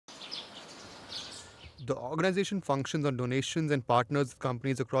The organization functions on donations and partners with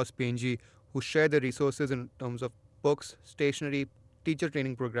companies across PNG who share their resources in terms of books, stationery, teacher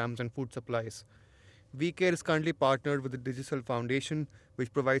training programs, and food supplies. WeCare is currently partnered with the Digital Foundation,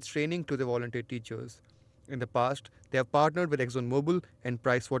 which provides training to the volunteer teachers. In the past, they have partnered with ExxonMobil and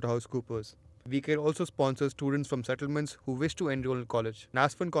PricewaterhouseCoopers. WeCare also sponsors students from settlements who wish to enroll in college.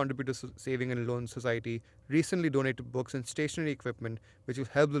 Nasfund Contributor Saving and Loan Society recently donated books and stationery equipment, which will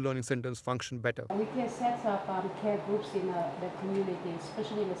help the learning centers function better. We can set up care groups in the community,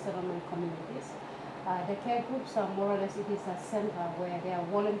 especially in the settlement communities. The care groups are more or less, it is a center where there are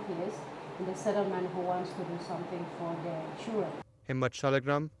volunteers in the settlement who wants to do something for their children. Himmat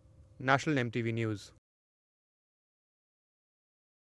Shalagram, National MTV News.